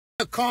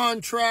A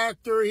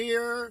contractor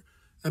here,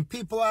 and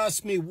people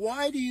ask me,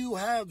 why do you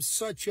have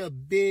such a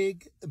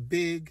big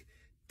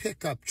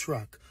pickup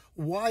truck?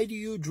 Why do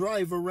you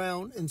drive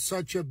around in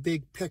such a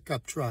big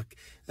pickup truck?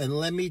 And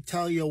let me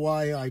tell you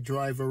why I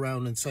drive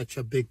around in such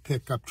a big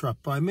pickup truck.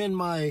 I'm in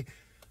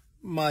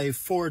my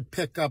Ford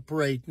pickup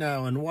right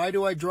now, and why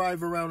do I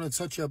drive around in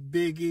such a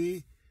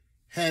biggie,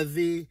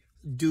 heavy,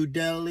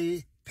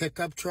 doodly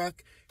pickup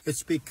truck?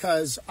 It's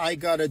because I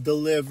gotta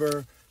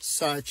deliver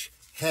such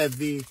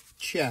heavy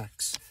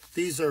checks.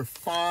 These are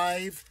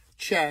 5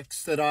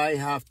 checks that I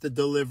have to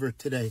deliver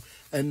today,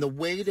 and the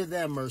weight of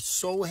them are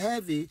so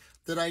heavy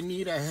that I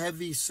need a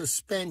heavy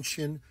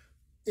suspension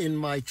in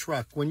my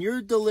truck. When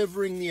you're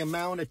delivering the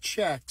amount of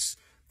checks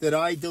that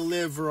I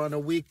deliver on a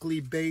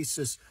weekly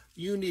basis,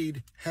 you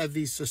need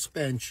heavy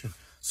suspension.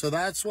 So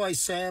that's why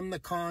Sam the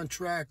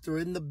contractor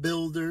and the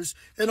builders,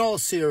 in all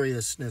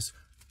seriousness,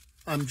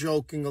 I'm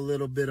joking a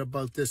little bit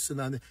about this and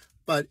that,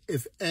 but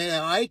if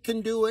I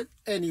can do it,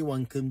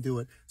 anyone can do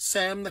it.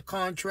 Sam the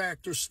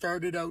contractor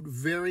started out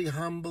very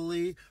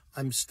humbly.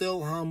 I'm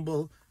still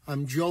humble.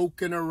 I'm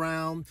joking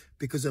around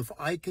because if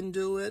I can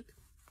do it,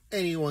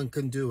 anyone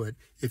can do it.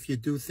 If you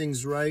do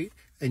things right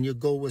and you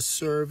go with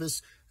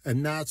service,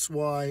 and that's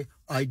why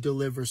I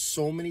deliver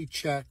so many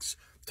checks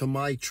to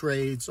my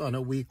trades on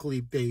a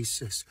weekly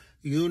basis.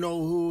 You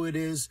know who it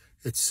is.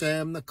 It's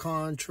Sam the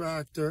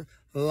contractor,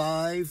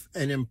 live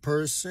and in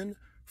person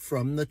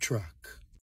from the truck.